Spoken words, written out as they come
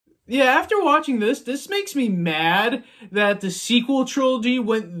Yeah, after watching this makes me mad that the sequel trilogy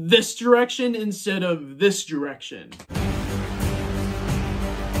went this direction instead of this direction.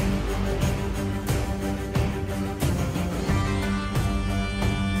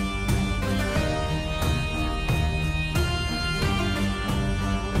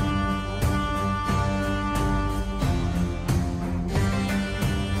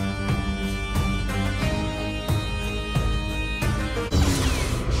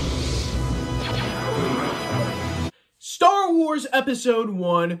 Star Wars Episode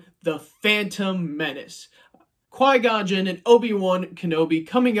 1, The Phantom Menace. Qui-Gon Jinn and Obi-Wan Kenobi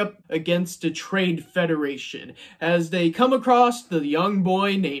coming up against the Trade Federation as they come across the young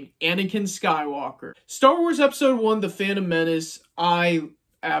boy named Anakin Skywalker. Star Wars Episode 1, The Phantom Menace. I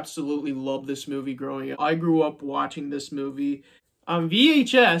absolutely love this movie growing up. I grew up watching this movie on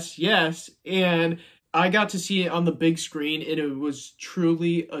VHS, yes, and I got to see it on the big screen, and it was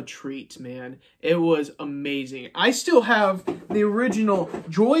truly a treat, man. It was amazing. I still have the original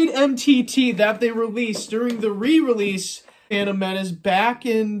Droid MTT that they released during the re-release Phantom Menace back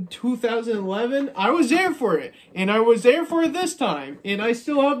in 2011. I was there for it, and I was there for it this time, and I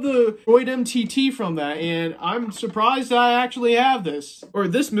still have the Droid MTT from that, and I'm surprised I actually have this. Or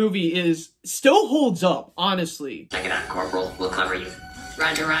this movie still holds up, honestly. Check it out, Corporal. We'll cover you.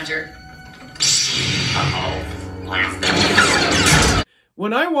 Roger, roger.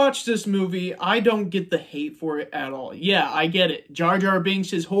 When I watch this movie, I don't get the hate for it at all. Yeah, I get it. Jar Jar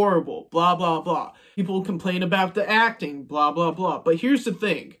Binks is horrible, blah, blah, blah. People complain about the acting, blah, blah, blah. But here's the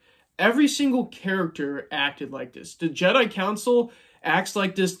thing. Every single character acted like this. The Jedi Council acts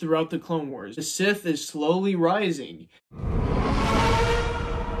like this throughout the Clone Wars. The Sith is slowly rising.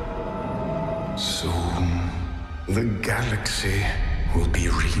 Soon, the galaxy will be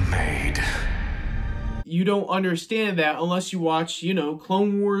remade. You don't understand that unless you watch,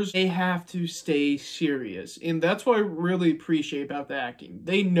 Clone Wars. They have to stay serious. And that's what I really appreciate about the acting.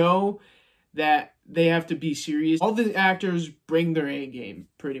 They know that they have to be serious. All the actors bring their A game,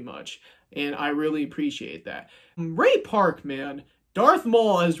 pretty much. And I really appreciate that. Ray Park, man. Darth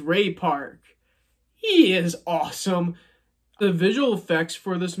Maul as Ray Park. He is awesome. The visual effects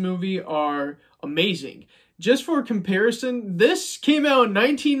for this movie are amazing. Just for comparison, this came out in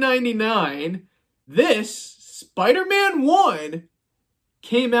 1999. This, Spider-Man 1,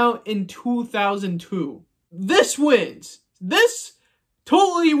 came out in 2002. This wins. This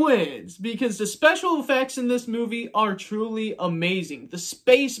totally wins because the special effects in this movie are truly amazing. The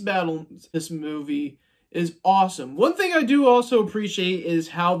space battle in this movie is awesome. One thing I do also appreciate is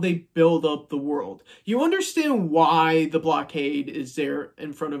how they build up the world. You understand why the blockade is there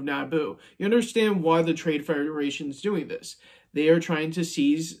in front of Naboo. You understand why the Trade Federation is doing this. They are trying to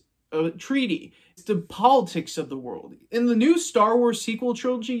seize a treaty. It's the politics of the world. In the new Star Wars sequel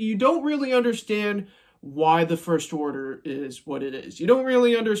trilogy, you don't really understand why the First Order is what it is. You don't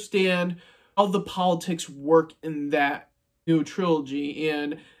really understand how the politics work in that new trilogy.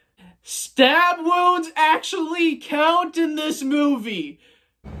 And stab wounds actually count in this movie.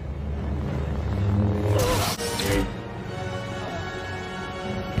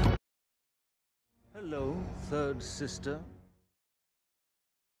 Hello, third sister.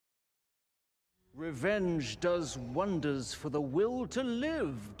 Revenge does wonders for the will to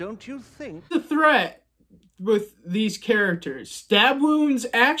live, don't you think? The threat with these characters. Stab wounds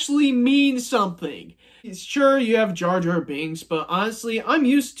actually mean something. Sure, you have Jar Jar Binks, but honestly, I'm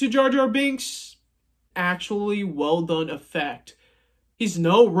used to Jar Jar Binks' actually well done effect. He's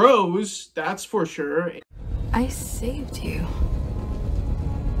no Rose, that's for sure. I saved you.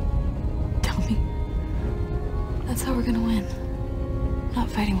 Tell me. That's how we're gonna win.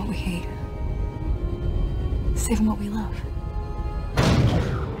 Not fighting what we hate. Saving what we love.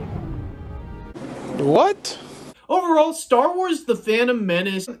 What? Overall, Star Wars The Phantom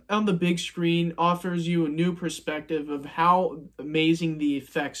Menace on the big screen offers you a new perspective of how amazing the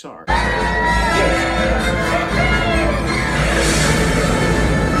effects are.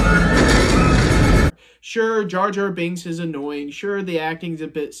 Sure, Jar Jar Binks is annoying. Sure, the acting's a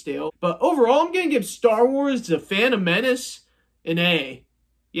bit stale. But overall, I'm gonna give Star Wars The Phantom Menace an A.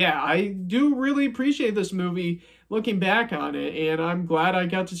 Yeah, I do really appreciate this movie looking back on it, and I'm glad I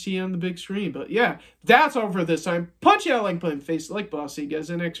got to see it on the big screen. But yeah, that's all for this time. Punch out like button, face like boss. See you guys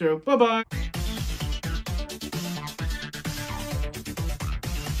in the next row. Bye-bye.